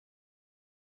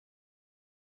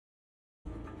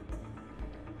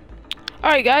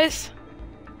Alright guys,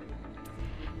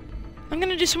 I'm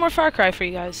gonna do some more Far Cry for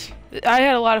you guys. I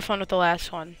had a lot of fun with the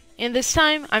last one. And this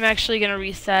time, I'm actually gonna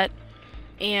reset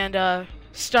and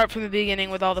start from the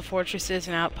beginning with all the fortresses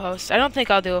and outposts. I don't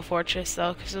think I'll do a fortress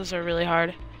though, because those are really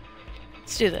hard.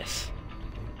 Let's do this.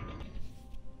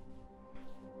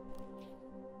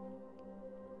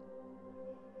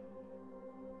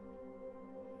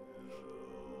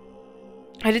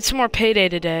 I did some more Payday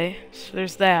today, so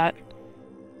there's that.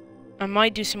 I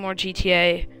might do some more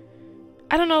GTA.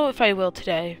 I don't know if I will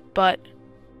today, but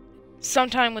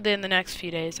sometime within the next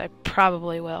few days, I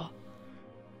probably will.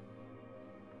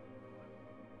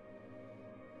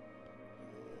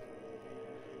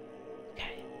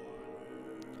 Okay.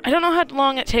 I don't know how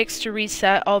long it takes to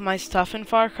reset all my stuff in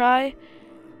Far Cry.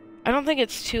 I don't think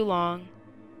it's too long.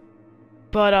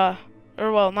 But,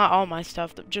 or well, not all my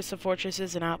stuff, just the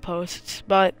fortresses and outposts,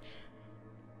 but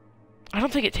I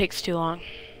don't think it takes too long.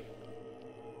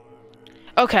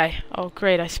 Okay. Oh,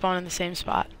 great. I spawned in the same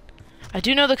spot. I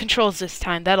do know the controls this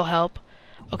time. That'll help.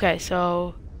 Okay,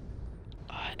 so...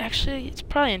 actually, it's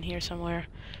probably in here somewhere.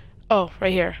 Oh,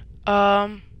 right here.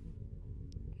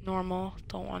 Normal.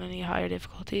 Don't want any higher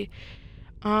difficulty.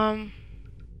 Oh,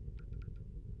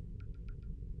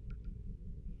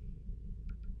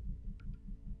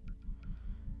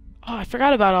 I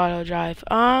forgot about auto drive.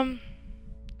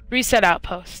 Reset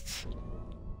outposts.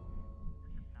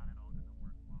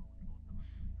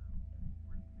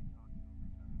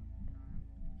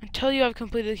 Until you have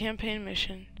completed the campaign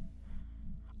mission.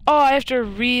 Oh, I have to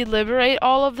re-liberate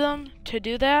all of them to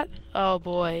do that? Oh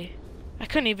boy. I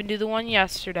couldn't even do the one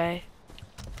yesterday.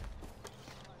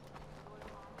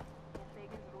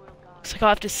 Looks like I'll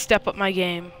have to step up my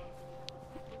game.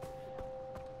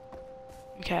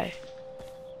 Okay.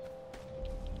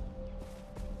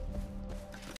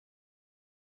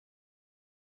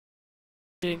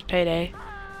 Doing Payday.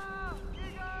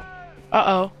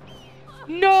 Uh-oh.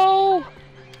 No!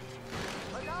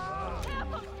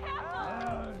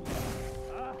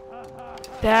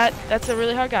 That's a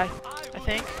really hard guy, I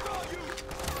think.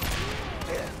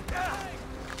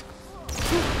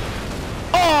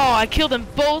 Oh, I killed them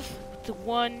both with the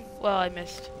one. Well, I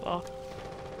missed. Well,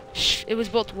 it was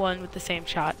both one with the same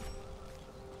shot.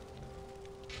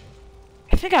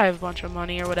 I think I have a bunch of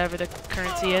money or whatever the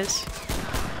currency is.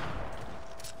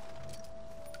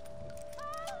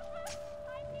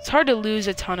 It's hard to lose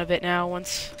a ton of it now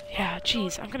once. Yeah,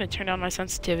 geez, I'm gonna turn down my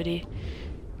sensitivity.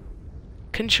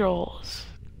 Controls.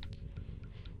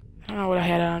 I don't know what I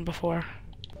had on before.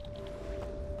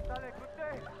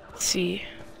 Let's see.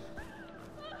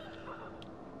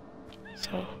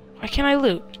 So, why can't I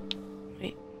loot?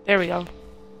 Wait, there we go.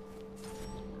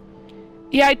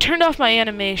 Yeah, I turned off my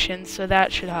animation, so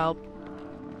that should help.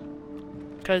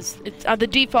 Because it's the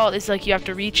default is like you have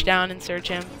to reach down and search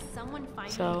him.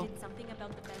 So.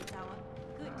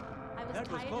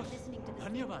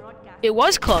 It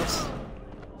was close.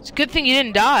 It's a good thing you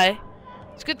didn't die.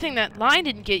 It's a good thing that line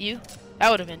didn't get you.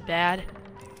 That would have been bad.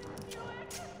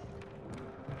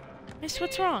 Miss,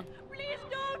 what's wrong? Please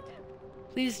don't.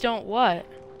 Please don't what?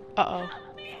 Uh-oh.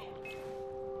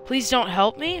 Please don't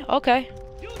help me? Okay.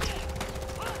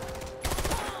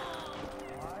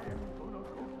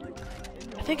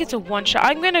 I think it's a one-shot.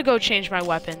 I'm gonna go change my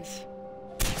weapons.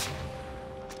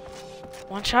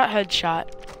 One-shot,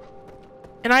 headshot.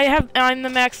 And I'm the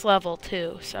max level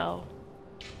too, so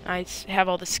I have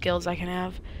all the skills I can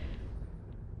have.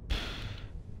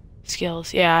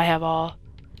 Skills, yeah, I have all.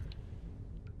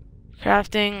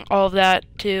 Crafting, all of that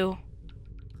too.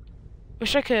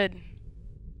 Wish I could.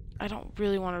 I don't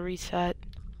really want to reset.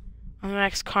 I'm the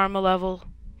max karma level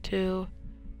too.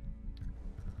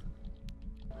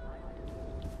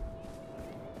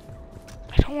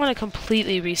 I don't want to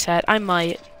completely reset. I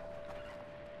might.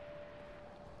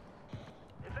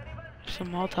 Some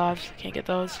Molotovs. Can't get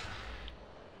those.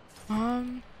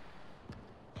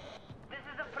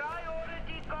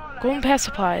 Golden pass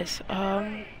supplies.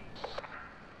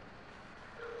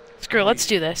 Screw it, let's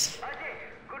do this.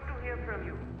 Good to hear from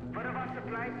you. One of our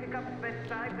supply pickups went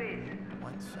sideways.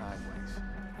 Went sideways.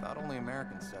 Thought only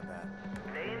Americans said that.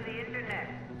 Blame the internet.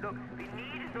 Look, we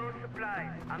need those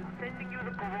supplies. I'm sending you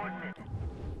the coordinates.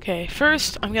 Okay,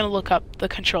 first I'm gonna look up the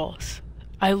controls.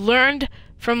 I learned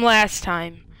from last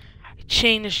time. I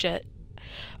changed it.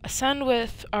 Ascend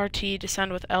with RT,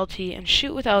 descend with LT, and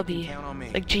shoot with LB. Count on me.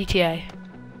 Like GTA.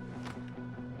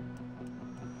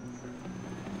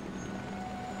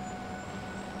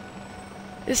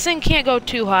 This thing can't go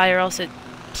too high or else it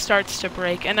starts to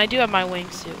break. And I do have my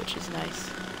wingsuit, which is nice.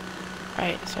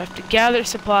 Alright, so I have to gather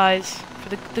supplies for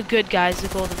the good guys, the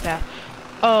golden path.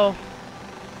 Oh.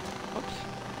 Oops.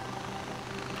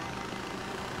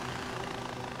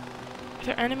 Are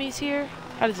there enemies here?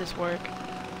 How does this work?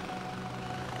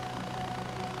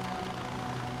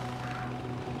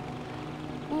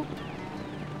 Oop.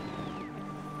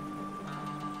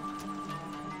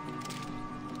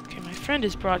 Okay, my friend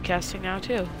is broadcasting now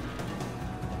too.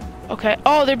 Okay.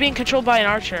 Oh, they're being controlled by an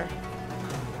archer.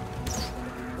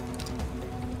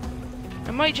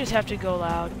 I might just have to go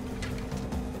loud.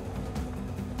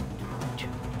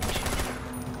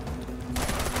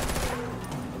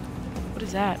 What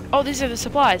is that? Oh, these are the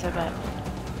supplies, I bet.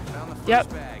 Found the first Yep.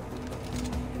 bag.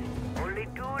 Only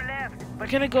 2 left. We're But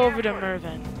gonna be go over to careful.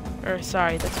 Mervin. Or,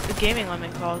 sorry, that's what the gaming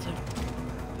lemon calls him.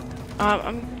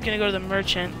 I'm gonna go to the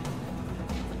merchant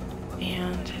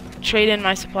and trade in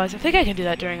my supplies. I think I can do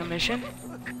that during a mission.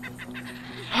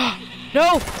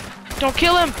 No! Don't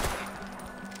kill him!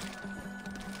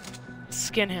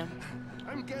 Skin him.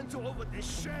 I'm going to over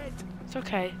this shed. It's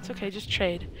okay. It's okay. Just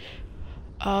trade.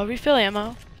 Refill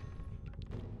ammo.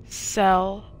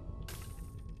 Sell.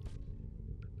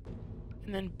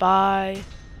 And then buy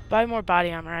more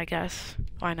body armor, I guess.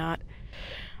 Why not?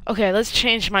 Okay, let's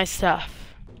change my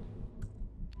stuff.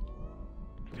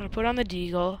 I'm gonna put on the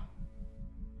deagle.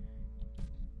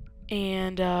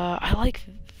 And, I like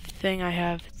the thing I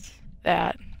have. It's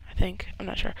that, I think. I'm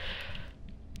not sure.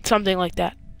 Something like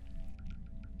that.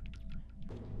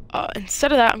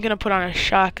 Instead of that, I'm gonna put on a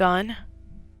shotgun.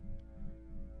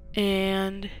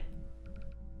 And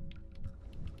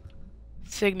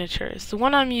signatures. The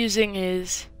one I'm using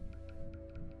is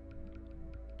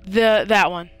that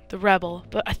one, the Rebel.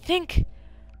 But I think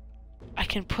I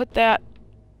can put that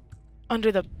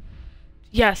under the...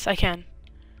 Yes, I can.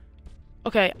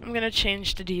 Okay, I'm gonna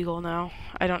change to Deagle now.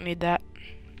 I don't need that.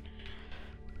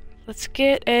 Let's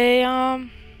get a, I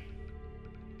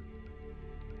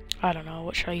don't know,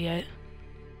 what should I get?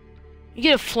 You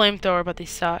get a flamethrower, but they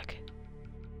suck.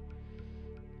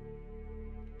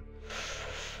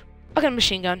 I'll get a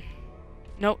machine gun.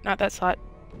 Nope, not that slot.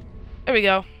 There we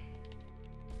go.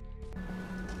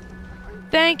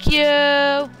 Thank you!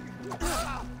 That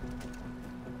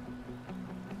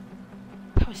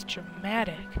was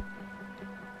dramatic. Can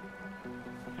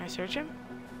I search him?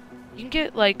 You can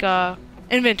get, like,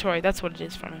 inventory. That's what it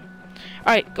is from him.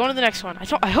 Alright, going to the next one.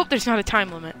 I hope there's not a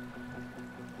time limit.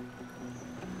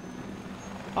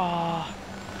 Aw.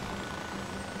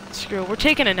 Screw. We're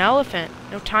taking an elephant.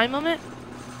 No time limit?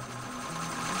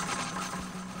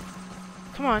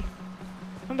 Come on.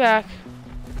 Come back.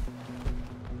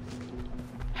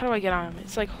 How do I get on him?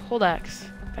 It's like hold X.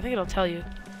 I think it'll tell you.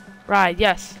 Ride,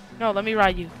 yes. No, let me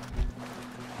ride you.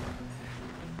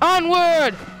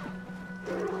 Onward!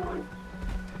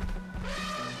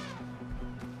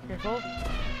 Careful.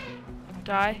 Don't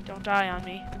die. Don't die on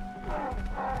me.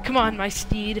 Come on, my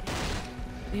steed.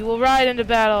 We will ride into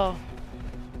battle.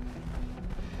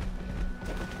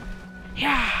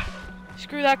 Yeah!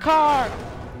 Screw that car!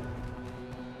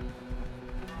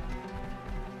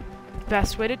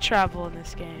 Best way to travel in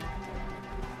this game.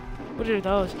 What are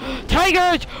those?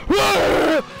 Tigers!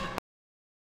 Roar!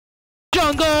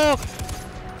 Jungle!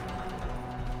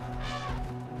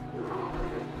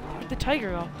 Where'd the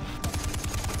tiger go?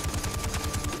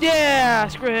 Yeah!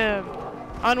 Screw him!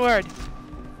 Onward!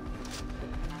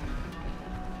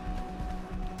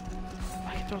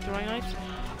 I can throw throwing knives?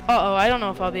 Uh-oh, I don't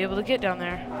know if I'll be able to get down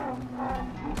there.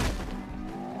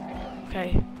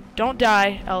 Okay. Don't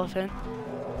die, elephant.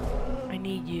 I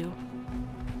need you.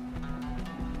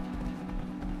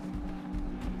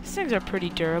 These things are pretty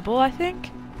durable, I think.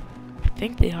 I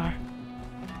think they are.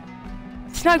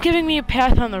 It's not giving me a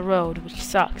path on the road, which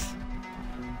sucks.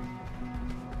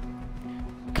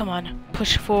 Come on,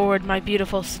 push forward, my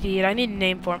beautiful steed. I need a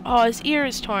name for him. Oh, his ear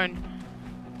is torn.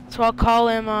 So I'll call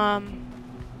him,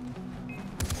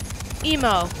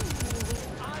 Emo.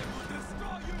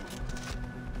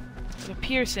 The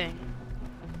piercing.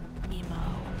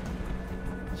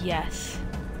 Yes.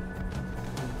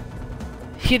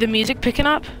 Hear the music picking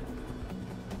up?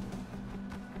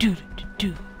 Do do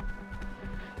do.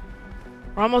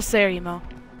 We're almost there, Emo.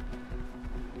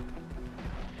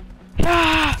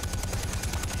 Ah!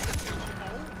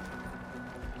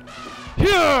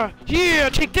 Yeah! Yeah!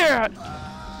 Take that!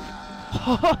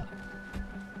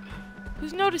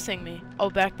 Who's noticing me?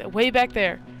 Oh, back there. Way back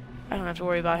there. I don't have to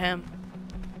worry about him.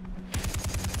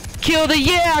 Kill the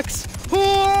yaks!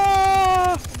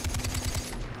 Whoa!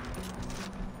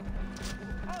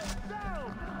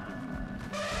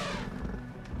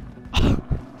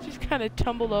 Just kind of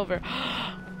tumbled over.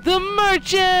 The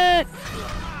merchant!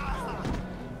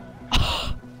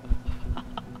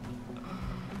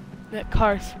 That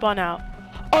car spun out.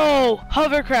 Oh,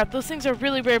 hovercraft. Those things are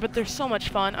really rare, but they're so much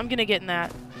fun. I'm gonna get in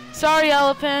that. Sorry,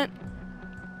 elephant.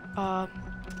 How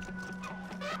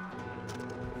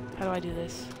do I do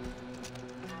this?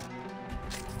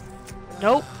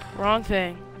 Nope, wrong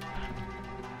thing.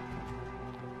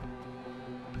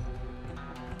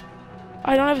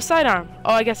 I don't have a sidearm.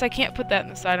 Oh, I guess I can't put that in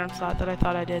the sidearm slot that I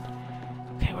thought I did.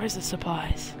 Okay, where's the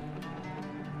supplies?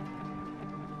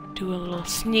 Do a little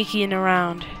sneaking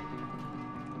around.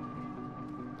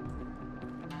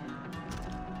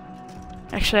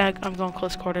 Actually, I'm going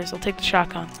close quarters. I'll take the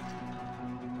shotgun.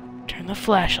 Turn the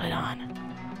flashlight on.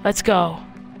 Let's go.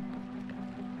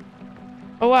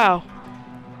 Oh, wow.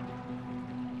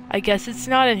 I guess it's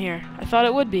not in here. I thought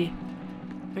it would be.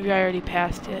 Maybe I already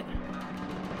passed it.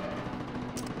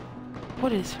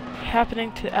 What is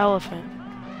happening to the elephant?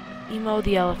 Emo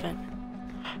the elephant.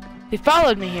 They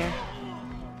followed me here.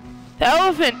 The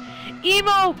elephant!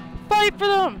 Emo! Fight for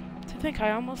them! To think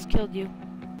I almost killed you.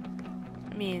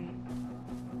 I mean...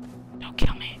 Don't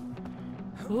kill me.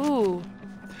 Ooh.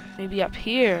 Maybe up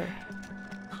here.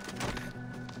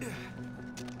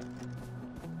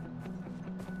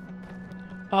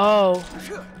 Oh.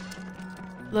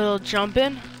 Little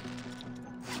jumping.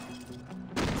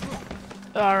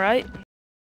 Alright.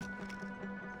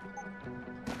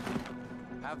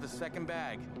 Have the second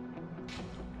bag.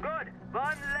 Good.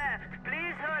 One left.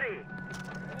 Please hurry.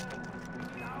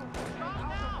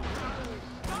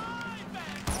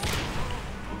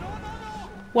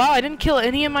 Wow, I didn't kill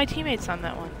any of my teammates on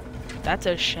that one. That's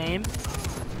a shame.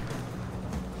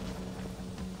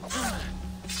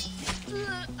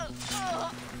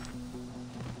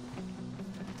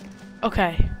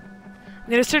 Okay. I'm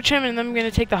gonna search him and then I'm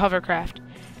gonna take the hovercraft.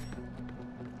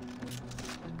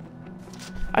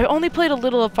 I only played a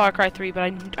little of Far Cry 3,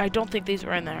 but I don't think these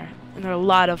were in there. And they're a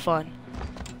lot of fun.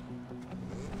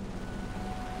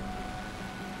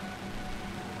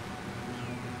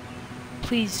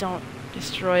 Please don't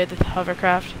destroy the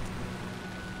hovercraft.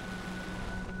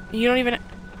 You don't even...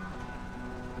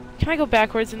 Can I go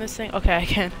backwards in this thing? Okay, I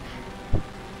can.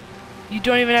 You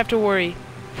don't even have to worry.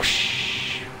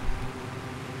 Whoosh.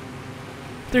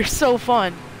 They're so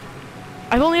fun.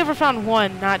 I've only ever found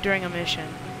one not during a mission.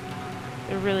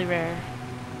 They're really rare.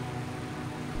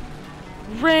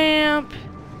 Ramp!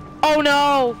 Oh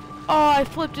no! Oh, I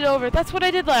flipped it over. That's what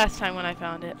I did last time when I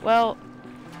found it. Well,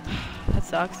 that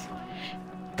sucks.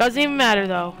 Doesn't even matter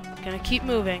though. Gonna keep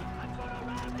moving.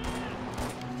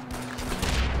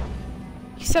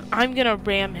 He said I'm gonna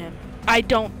ram him. I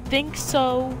don't think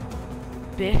so.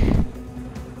 Bick.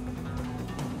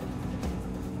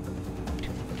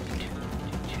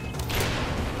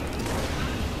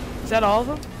 Is that all of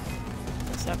them?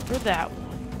 Except for that one.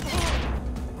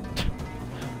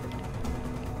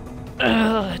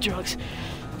 Ugh, drugs.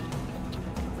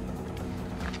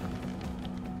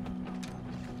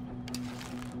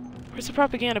 Where's the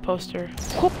propaganda poster?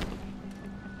 Whoop.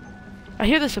 I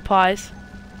hear the supplies.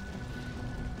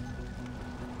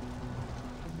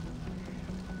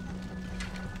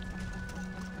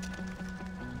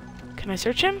 Can I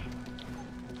search him?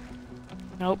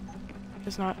 Nope.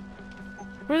 It's not.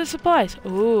 Where are the supplies?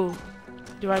 Ooh.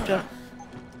 Do I have to...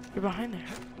 You're behind there.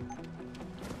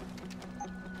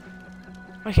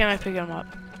 Why can't I pick him up?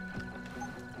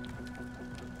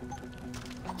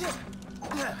 Do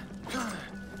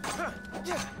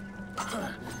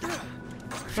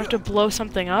I have to blow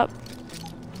something up?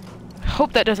 I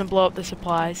hope that doesn't blow up the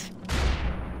supplies.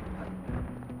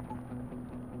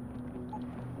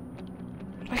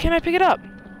 Why can't I pick it up?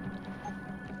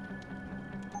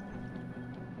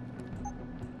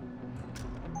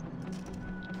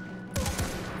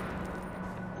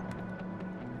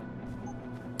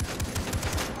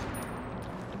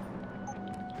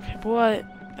 Okay, what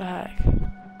the heck?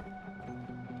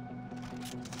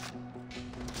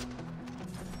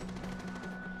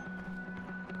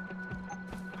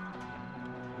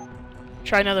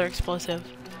 Try another explosive.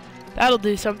 That'll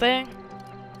do something.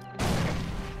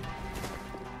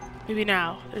 Maybe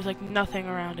now. There's like nothing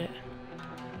around it.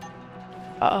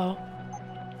 Uh-oh.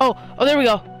 Oh, there we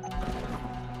go.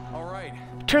 All right.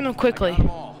 Turn them quickly. I got 'em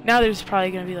all. Now there's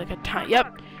probably gonna be like a time.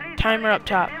 Yep. Timer up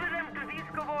top. Deliver them to these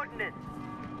coordinates.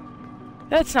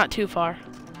 That's not too far.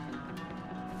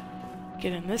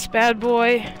 Get in this bad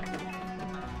boy.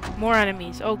 More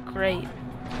enemies. Oh, great.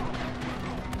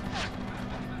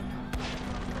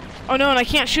 Oh no, and I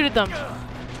can't shoot at them.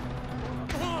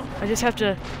 I just have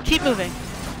to keep moving.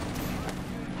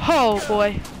 Oh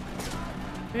boy.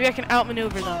 Maybe I can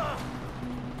outmaneuver them.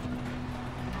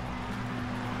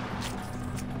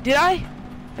 Did I?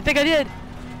 I think I did.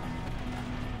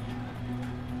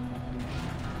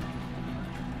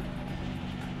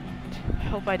 I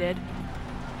hope I did.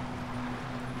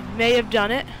 May have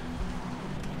done it.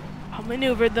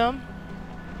 Outmaneuvered them.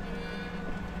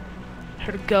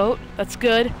 Heard a goat. That's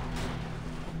good.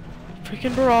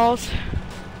 Freaking barrels.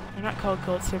 They're not called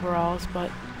goats, they're barrels,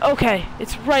 but... Okay,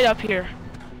 it's right up here.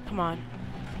 Come on.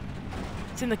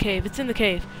 It's in the cave, it's in the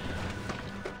cave.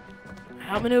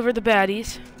 Outmaneuver the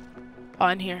baddies. Oh,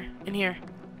 in here, in here.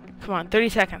 Come on, 30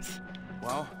 seconds.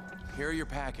 Well, here are your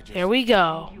packages. There we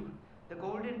go. The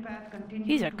Golden Path continues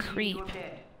He's a to be creep. your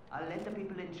debt. I'll let the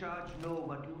people in charge know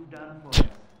what you've done for us.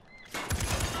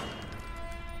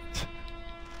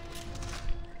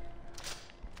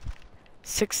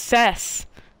 Success.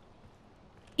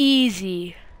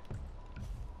 Easy.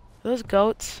 Those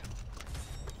goats.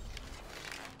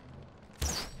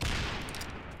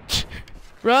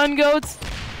 Run, goats!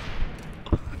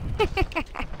 It's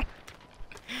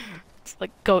like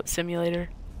Goat Simulator.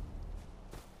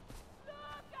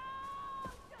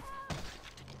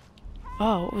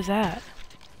 Oh, what was that?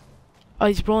 Oh,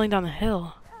 he's rolling down the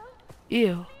hill.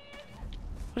 Ew.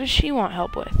 What does she want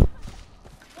help with?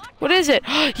 What is it?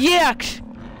 Yaks!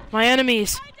 My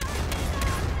enemies.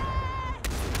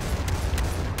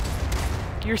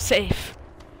 You're safe.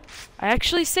 I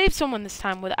actually saved someone this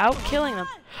time without killing them.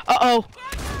 Uh-oh.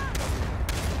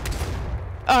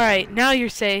 Alright, now you're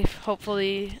safe,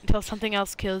 hopefully, until something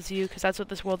else kills you, because that's what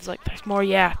this world is like. There's more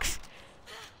yaks.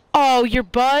 Oh, your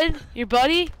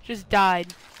buddy just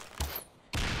died.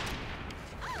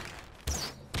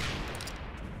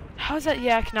 How's that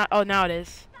yak not? Oh, now it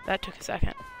is. That took a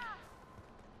second.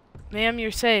 Ma'am,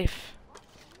 you're safe.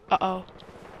 Uh-oh.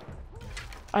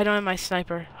 I don't have my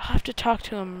sniper. I'll have to talk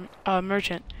to a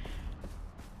merchant.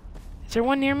 Is there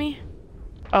one near me?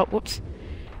 Oh, whoops.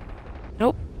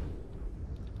 Nope.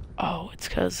 Oh, it's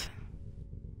 'cause...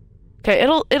 Okay,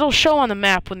 it'll show on the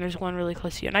map when there's one really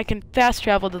close to you, and I can fast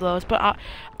travel to those, but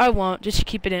I won't, just to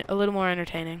keep it a little more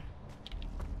entertaining.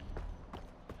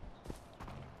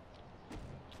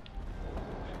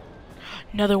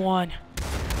 Another one.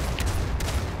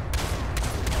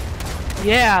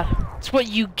 Yeah, that's what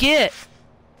you get.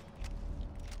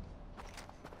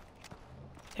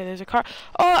 Okay, there's a car.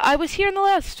 Oh, I was here in the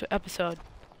last episode.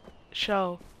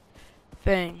 Show.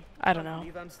 Thing. I don't know.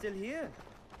 I'm still here.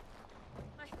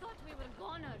 I thought we were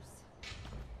goners.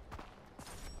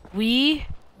 We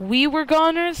were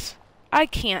goners? I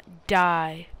can't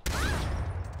die.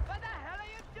 What the hell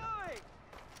are you doing?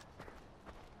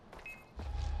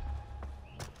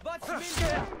 What's been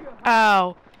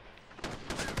Ow.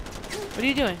 What are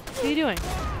you doing? What are you doing?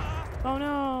 Oh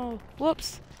no.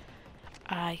 Whoops.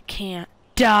 I can't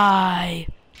die.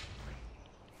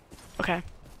 Okay.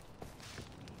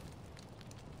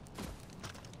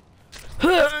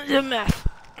 The mess.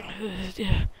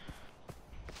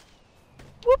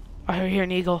 Whoop. I hear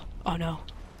an eagle. Oh no.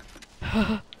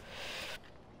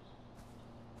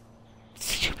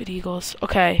 Stupid eagles.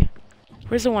 Okay.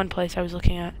 Where's the one place I was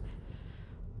looking at?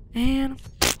 And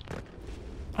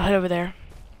I'll head over there.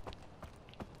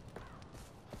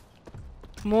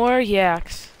 More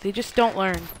yaks. They just don't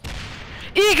learn.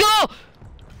 Eagle!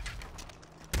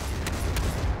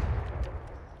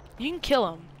 You can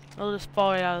kill them. They'll just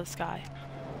fall right out of the sky.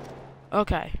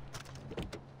 Okay.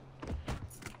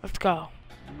 Let's go.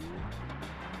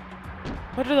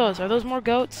 What are those? Are those more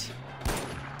goats?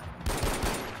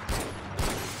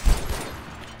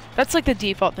 That's like the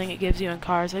default thing it gives you in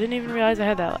cars. I didn't even realize I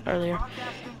had that earlier.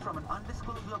 Broadcasting from an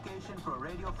undisclosed location for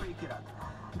Radio Free Kirat.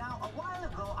 Now, a while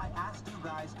ago, I asked you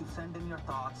guys to send in your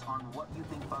thoughts on what you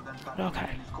think Bughan's got Okay.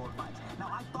 in his gold mines. Now,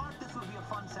 I thought this would be a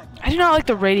fun segment. I do not like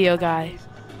the radio guy.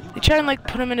 They try and like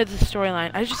put him into the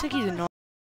storyline. I just think he's annoying.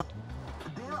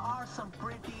 There are some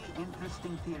pretty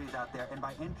interesting theories out there, and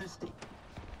by interesting,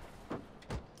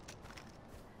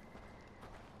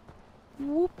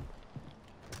 Whoop.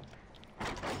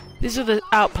 These are the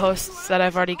outposts that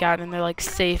I've already gotten. They're like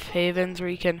safe havens where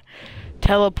you can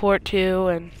teleport to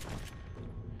and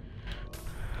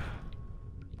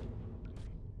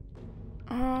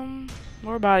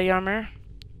more body armor.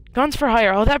 Guns for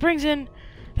hire. Oh, that brings in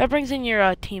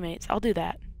your teammates. I'll do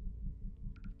that.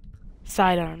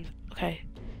 Sidearms. Okay.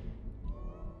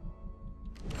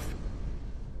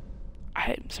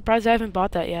 I'm surprised I haven't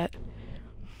bought that yet.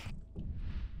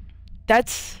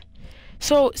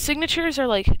 So signatures are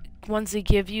like ones they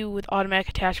give you with automatic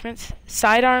attachments.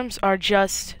 Sidearms are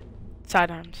just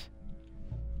sidearms.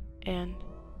 And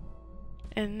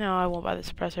no, I won't buy the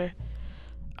suppressor.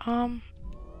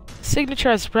 Signature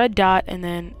has red dot and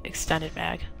then extended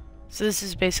mag. So this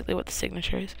is basically what the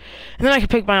signature is. And then I can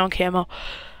pick my own camo.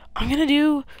 I'm gonna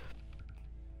do,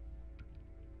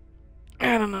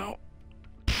 I don't know,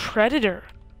 Predator.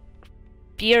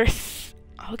 Fierce.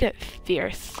 I'll get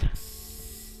fierce.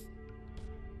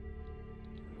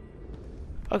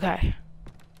 Okay.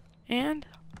 And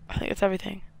I think that's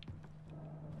everything.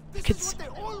 This Could is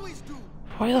what they always do.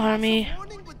 Royal Army. There's a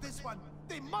warning with this one.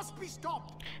 They must be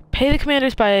stopped. Pay the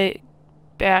commanders by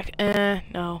back.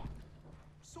 No.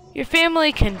 Your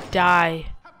family can die.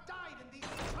 Have died in these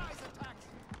surprise attacks.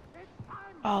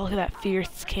 Oh, look at that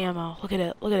fierce camo. Look at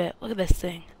it. Look at it. Look at this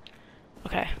thing.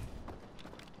 Okay.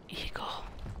 Eagle.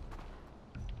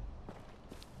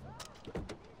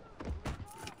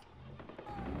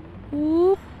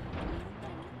 Whoop.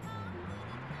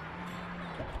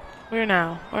 Where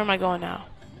now? Where am I going now?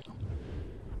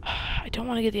 I don't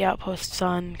want to get the outpost,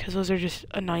 son, because those are just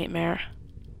a nightmare.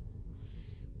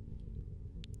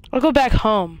 I'll go back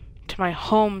home to my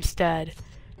homestead.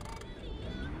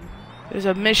 There's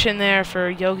a mission there for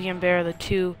Yogi and Bear, the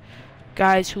two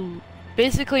guys who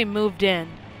basically moved in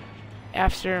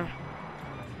after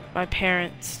my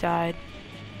parents died.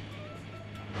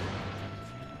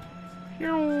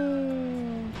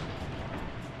 Oh,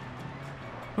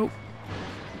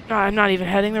 no, I'm not even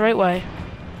heading the right way.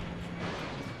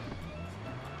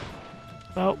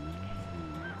 Oh. You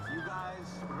guys,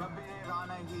 Rabbi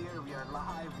Rana here, we are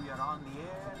live, we are on the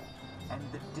air, and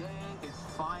the day is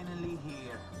finally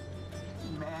here.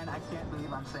 Man, I can't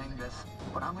believe I'm saying this,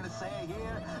 but I'm gonna say it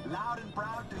here, loud and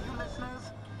proud to you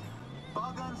listeners.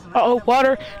 Buggun's Uh-oh, Reign of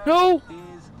water. Terror No! is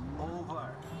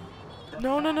over. The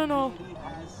No, no, no, no. Fat Lady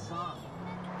has sung.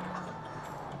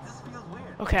 This feels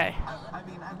weird. Okay. I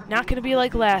mean, I've been Not gonna be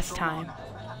like last time.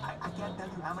 I can't tell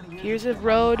you how many years Here's it's a been.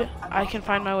 road. I can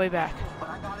find my way back. But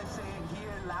I gotta say it here,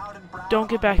 loud and proud. Don't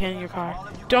get back in your car.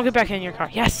 Don't get back in your car.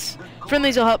 Yes!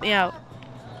 Friendlies will help me out. Is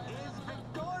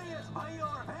victorious by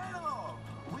your hero.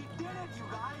 We did it, you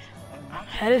guys. And once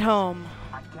Headed home.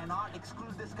 I cannot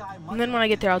exclude this guy. And then when I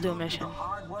get there, I'll do a mission.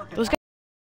 Those guys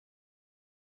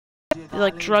they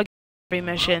like drug every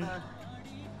mission.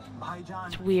 Bye, John.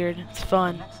 It's weird. It's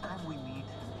fun. Next time we meet,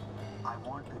 I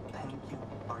want to thank you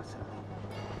personally.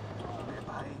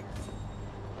 Bye.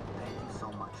 Thank you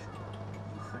so much.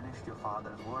 You finished your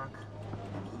father's work,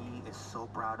 and he is so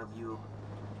proud of you,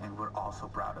 and we're also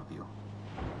proud of you.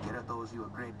 Kira owes you a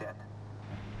great debt.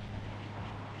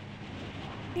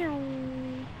 Meow.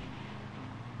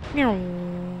 Meow.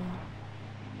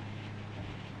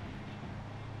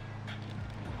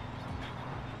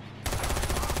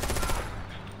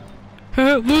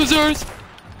 Losers!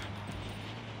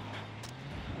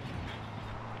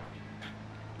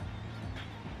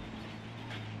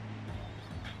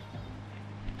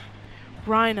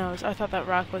 Rhinos. I thought that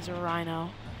rock was a rhino.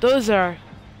 Those are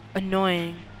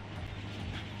annoying.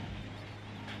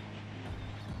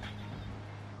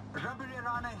 Rabbi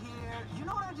Rana here. You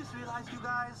know what I just realized, you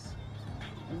guys?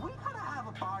 We gotta have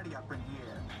a party up in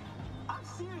here. I'm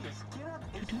serious. Kira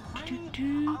is free. I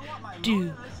want my loyal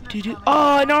listeners coming Oh,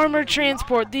 out. an armored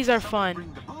transport. These are fun.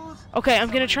 Bring the booze. Okay, I'm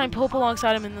gonna try and pull up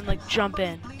alongside him and then like jump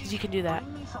in, because you can do that.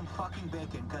 Bring me some fucking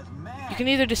bacon, 'cause, man, You can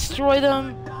either destroy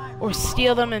them or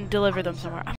steal them and deliver them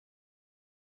somewhere.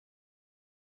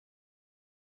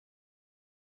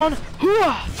 Alright,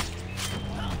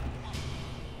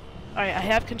 I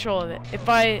have control of it. If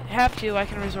I have to, I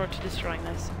can resort to destroying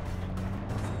this.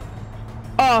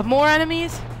 Oh, more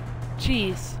enemies?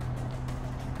 Jeez.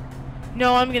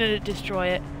 No, I'm gonna destroy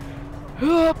it.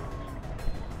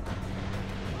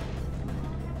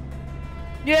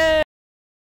 Yeah!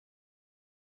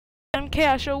 And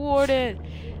cash awarded!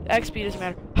 XP doesn't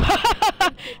matter.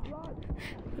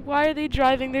 Why are they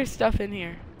driving their stuff in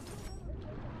here?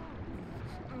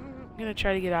 I'm gonna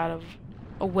try to get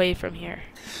away from here.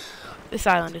 This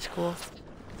island is cool.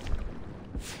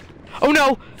 Oh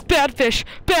no! Bad fish!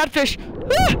 Bad fish!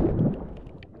 Ah!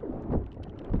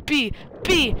 B!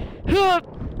 Ah!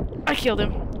 I killed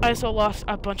him. I also lost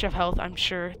a bunch of health, I'm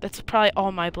sure. That's probably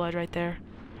all my blood right there.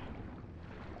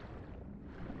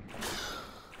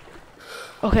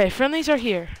 Okay, friendlies are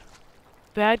here.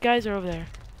 Bad guys are over there.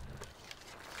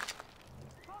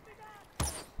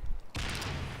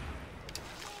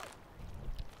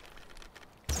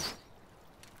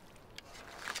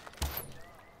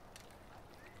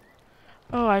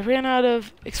 Oh, I ran out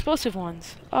of explosive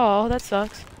ones. Oh, that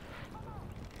sucks.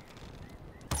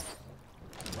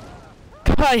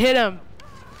 I hit him.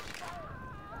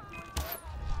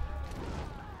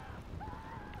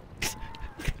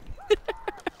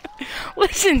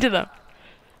 Listen to them.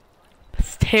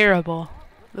 That's terrible.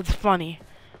 That's funny.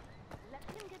 Let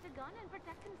him get a gun and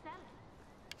protect himself.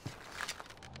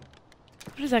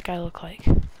 What does that guy look like?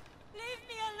 Leave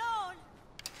me alone.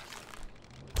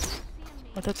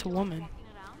 Oh, that's a woman. Walking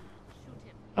around, shoot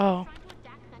him. Oh. Trying to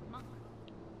attack that monk.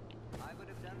 I would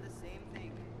have done the same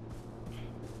thing.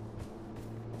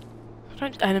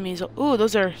 Enemies. Ooh,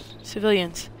 those are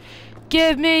civilians.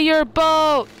 Give me your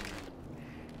boat!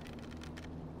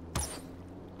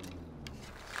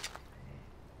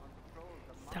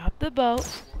 Stop the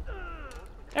boat.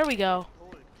 There we go.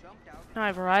 Now I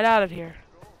have a ride out of here.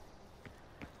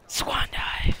 Swan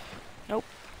dive. Nope.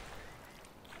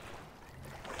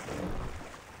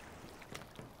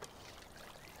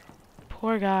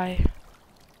 Poor guy.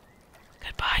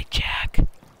 Goodbye, Jack.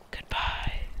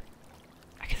 Goodbye.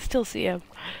 I can still see him.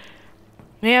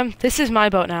 Ma'am, this is my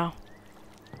boat now.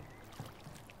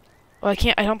 Well,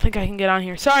 I don't think I can get on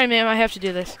here. Sorry, ma'am, I have to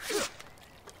do this.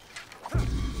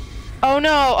 Oh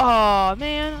no! Oh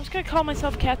man, I was gonna call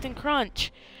myself Captain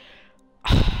Crunch.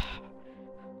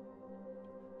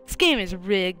 This game is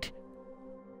rigged.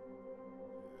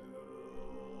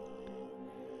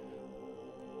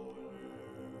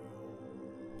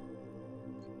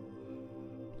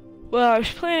 Well, I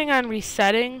was planning on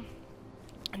resetting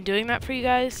and doing that for you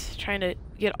guys, trying to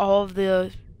get all of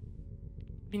the,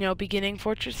 beginning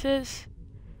fortresses.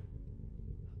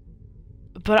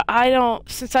 But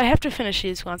since I have to finish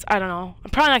these ones, I don't know.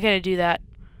 I'm probably not going to do that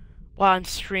while I'm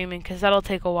streaming, because that'll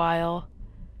take a while.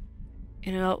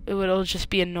 It'll just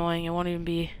be annoying. It won't even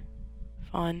be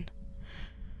fun.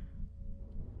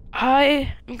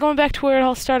 I'm going back to where it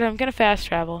all started. I'm going to fast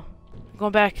travel. I'm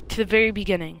going back to the very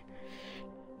beginning.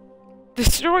 The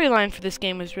storyline for this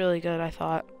game was really good, I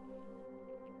thought.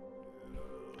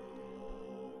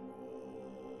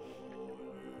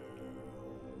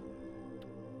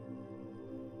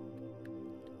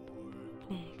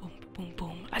 Boom, boom, boom,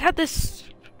 boom. I got this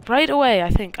right away, I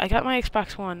think. I got my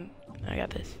Xbox One. I got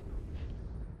this.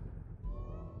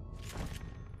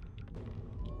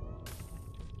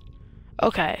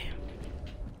 Okay.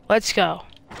 Let's go.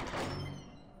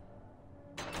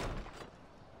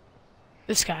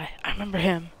 This guy, I remember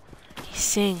him. He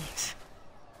sings.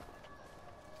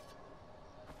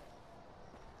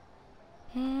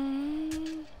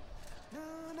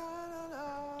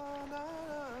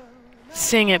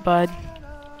 Sing it, bud.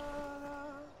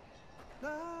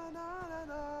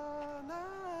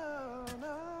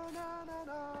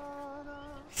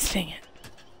 Sing it.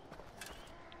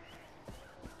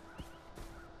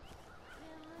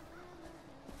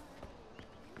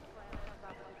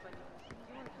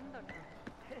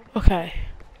 Okay.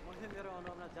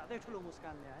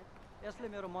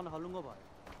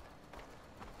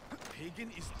 Pagan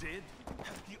is dead.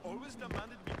 He always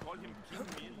demanded we call him King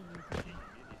Min.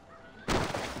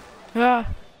 Yeah.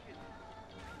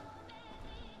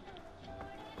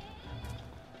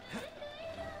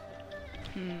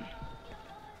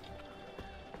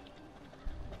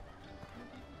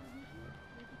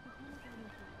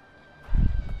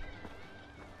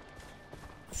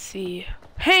 Let's see.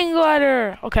 Hang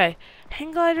glider! Okay.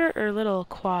 Hang glider or little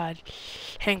quad?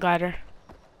 Hang glider.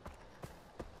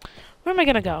 Where am I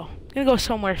gonna go? I'm gonna go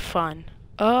somewhere fun.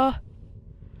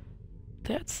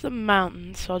 That's the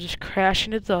mountains, so I'll just crash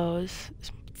into those.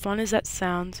 As fun as that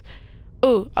sounds.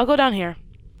 Ooh, I'll go down here.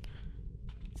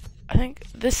 I think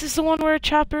this is the one where a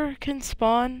chopper can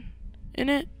spawn in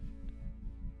it.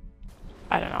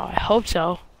 I don't know. I hope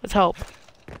so. Let's hope.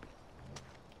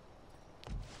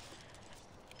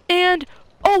 And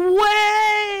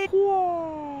away!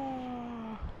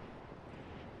 Whoa.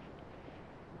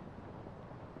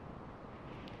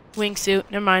 Wingsuit.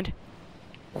 Never mind.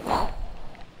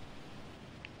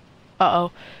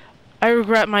 Uh-oh. I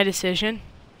regret my decision.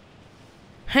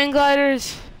 Hang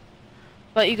gliders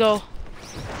let you go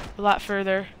a lot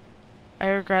further. I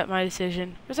regret my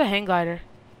decision. Where's a hang glider?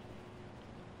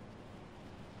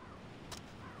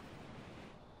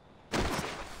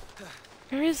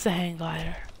 Where is the hang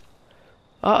glider?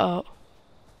 Uh-oh.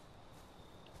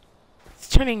 It's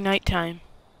turning nighttime.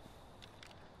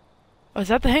 Oh, is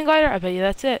that the hang glider? I bet you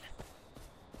that's it.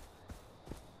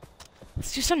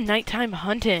 Let's do some nighttime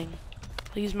hunting.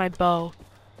 I'll use my bow.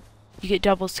 You get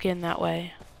double skin that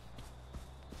way.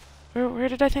 Where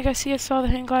did I think I saw the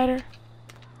hang glider?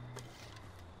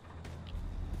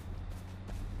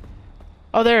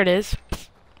 Oh, there it is.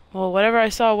 Well, whatever I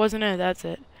saw wasn't it. That's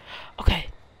it. Okay.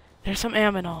 There's some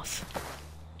aminals.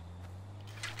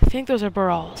 I think those are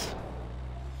burals.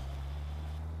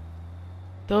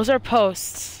 Those are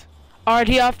posts.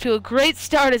 Already off to a great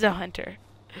start as a hunter.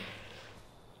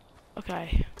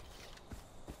 Okay.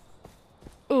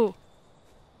 Ooh.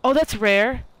 Oh, that's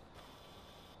rare.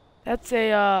 That's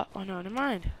a, oh no, never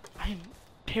mind. I'm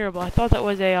terrible. I thought that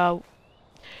was a, not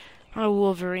a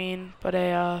Wolverine, but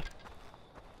a,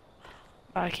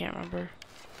 I can't remember.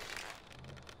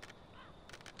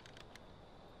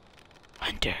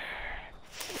 Hunter.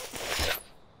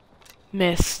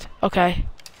 Missed. Okay.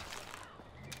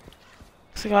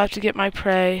 Looks like I'll have to get my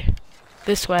prey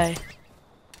this way.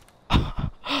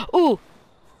 Ooh!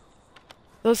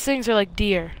 Those things are like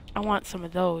deer. I want some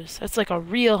of those. That's like a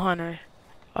real hunter.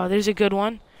 Oh, there's a good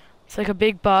one. It's like a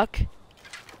big buck.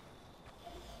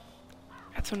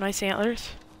 Got some nice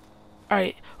antlers.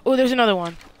 Alright. Oh, there's another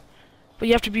one. But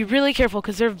you have to be really careful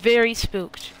because they're very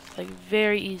spooked. Like,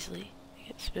 very easily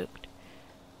get spooked.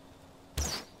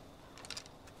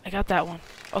 I got that one.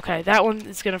 Okay, that one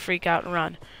is going to freak out and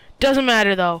run. Doesn't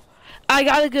matter, though. I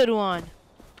got a good one.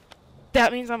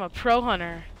 That means I'm a pro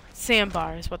hunter.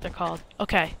 Sandbar is what they're called.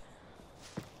 Okay.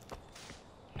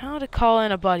 Now to call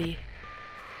in a buddy.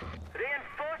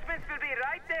 Reinforcements will be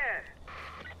right there.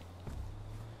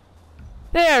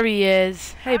 There he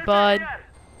is. Hey, Hold bud. there.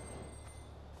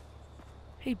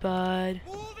 Hey, bud.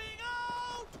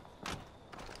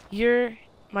 You're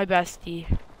my bestie.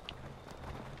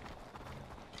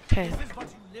 Okay. This is what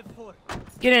you live for.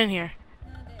 Get in here.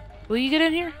 Will you get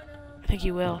in here? I think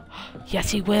he will.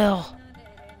 Yes, he will.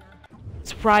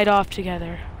 Let's ride off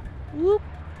together. Whoop.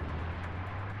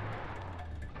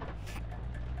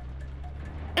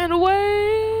 And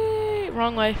away!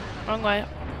 Wrong way. Wrong way.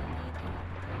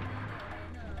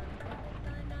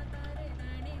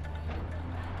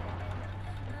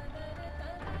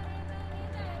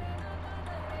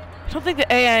 I don't think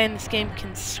the AI in this game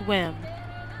can swim.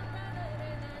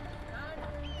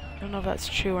 I don't know if that's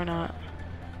true or not.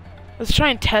 Let's try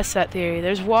and test that theory.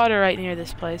 There's water right near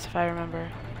this place, if I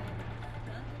remember.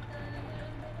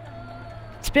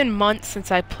 It's been months since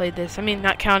I played this. I mean,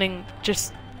 not counting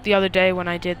just the other day when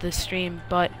I did the stream,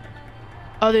 but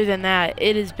other than that,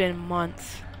 it has been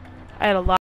months. I had a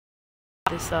lot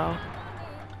of this, though.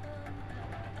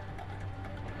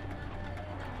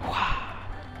 Wow.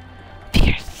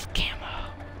 Fierce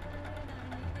camo.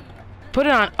 Put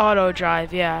it on auto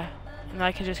drive, yeah. And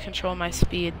I can just control my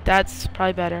speed. That's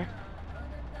probably better.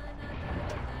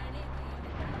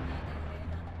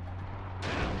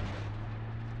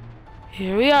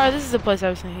 Here we are. This is the place I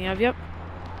was thinking of. Yep.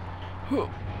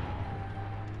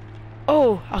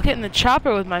 Oh, I'll get in the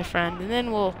chopper with my friend, and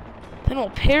then we'll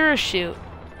parachute.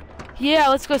 Yeah,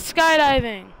 let's go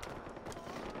skydiving.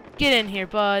 Get in here,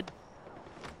 bud.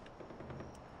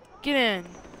 Get in.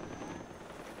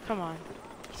 Come on.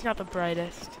 He's not the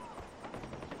brightest.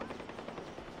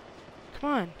 Come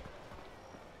on.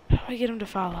 How do I get him to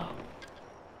follow?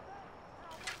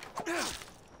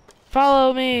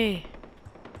 Follow me.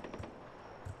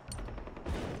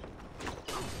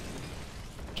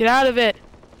 Get out of it.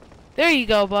 There you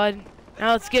go, bud.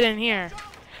 Now let's get in here.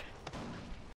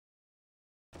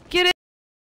 Get in.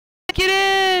 Get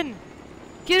in.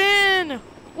 Get in.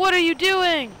 What are you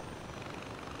doing?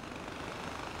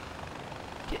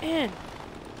 Get in.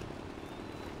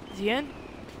 Is he in?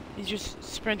 He's just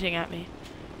sprinting at me.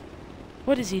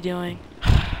 What is he doing?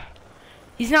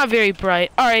 He's not very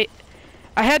bright. Alright.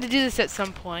 I had to do this at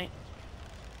some point.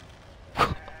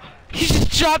 He just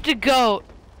dropped a goat.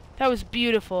 That was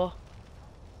beautiful.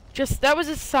 That was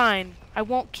a sign. I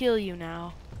won't kill you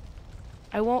now.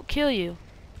 I won't kill you.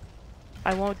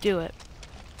 I won't do it.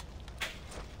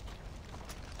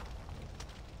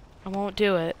 I won't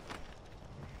do it.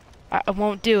 I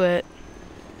won't do it.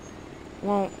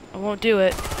 I won't do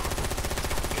it.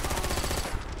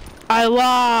 I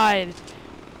lied!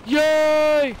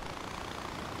 Yay!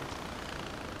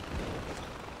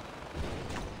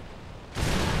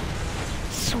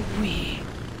 Sweet.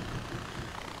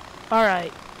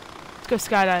 Alright. Let's go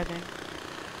skydiving.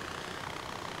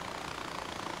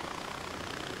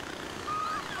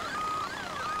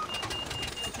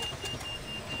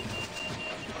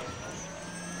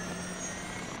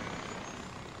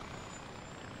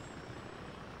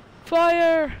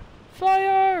 Fire!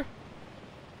 Fire!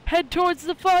 Head towards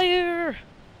the fire!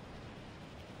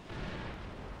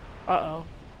 Uh-oh.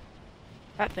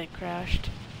 That thing crashed.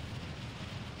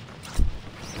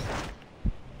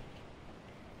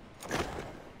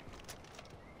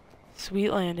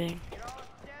 Sweet landing. You're all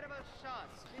terrible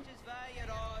shots, which is why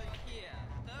you're all here,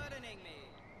 threatening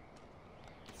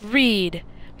me. Read,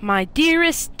 my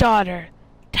dearest daughter,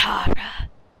 Tara.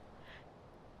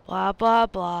 Blah blah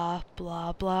blah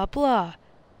blah blah blah.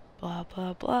 Blah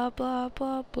blah blah blah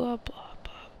blah blah blah blah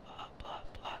blah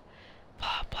blah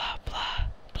blah blah blah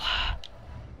blah.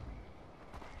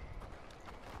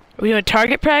 Are we doing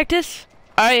target practice?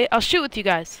 Alright, I'll shoot with you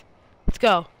guys. Let's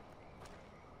go.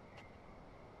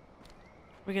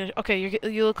 We're gonna. Okay,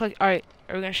 you look like. Alright,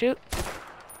 are we gonna shoot?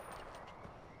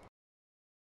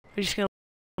 We're just gonna.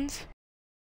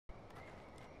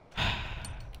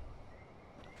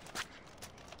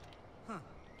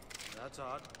 That's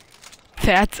odd.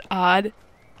 That's odd.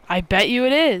 I bet you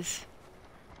it is.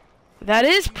 That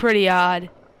is pretty odd.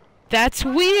 That's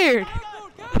weird.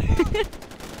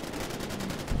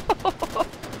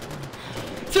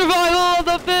 Survival of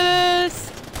the fittest!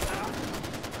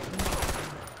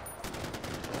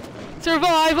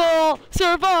 Survival!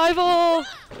 Survival!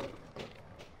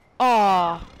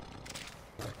 Aw.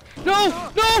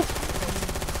 No! No!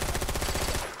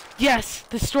 Yes!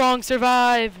 The strong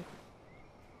survive!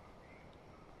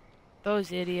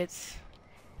 Those idiots.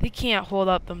 They can't hold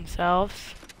up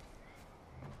themselves.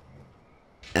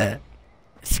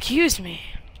 Excuse me.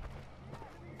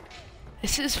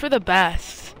 This is for the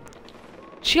best.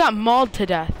 She got mauled to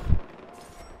death.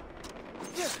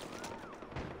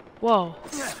 Whoa.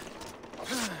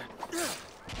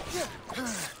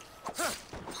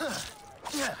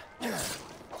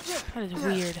 That is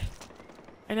weird.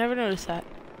 I never noticed that.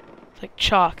 It's like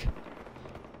chalk.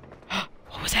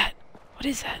 What was that? What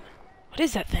is that? What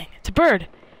is that thing? It's a bird.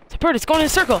 It's a bird. It's going in a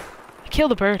circle. I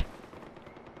killed the bird.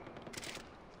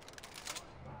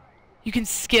 You can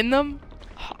skin them?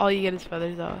 All you get is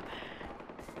feathers though.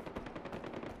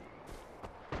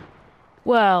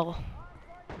 Well.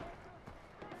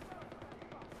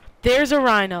 There's a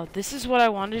rhino. This is what I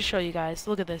wanted to show you guys.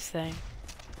 Look at this thing.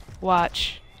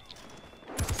 Watch.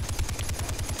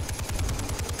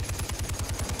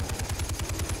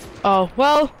 Oh,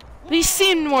 well, these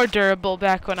seemed more durable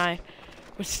back when I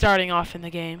was starting off in the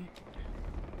game.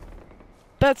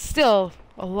 That's still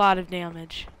a lot of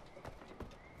damage.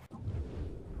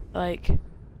 Like,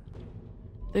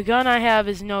 the gun I have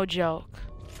is no joke.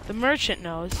 The merchant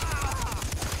knows.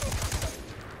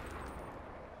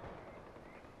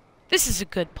 This is a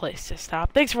good place to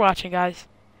stop. Thanks for watching, guys.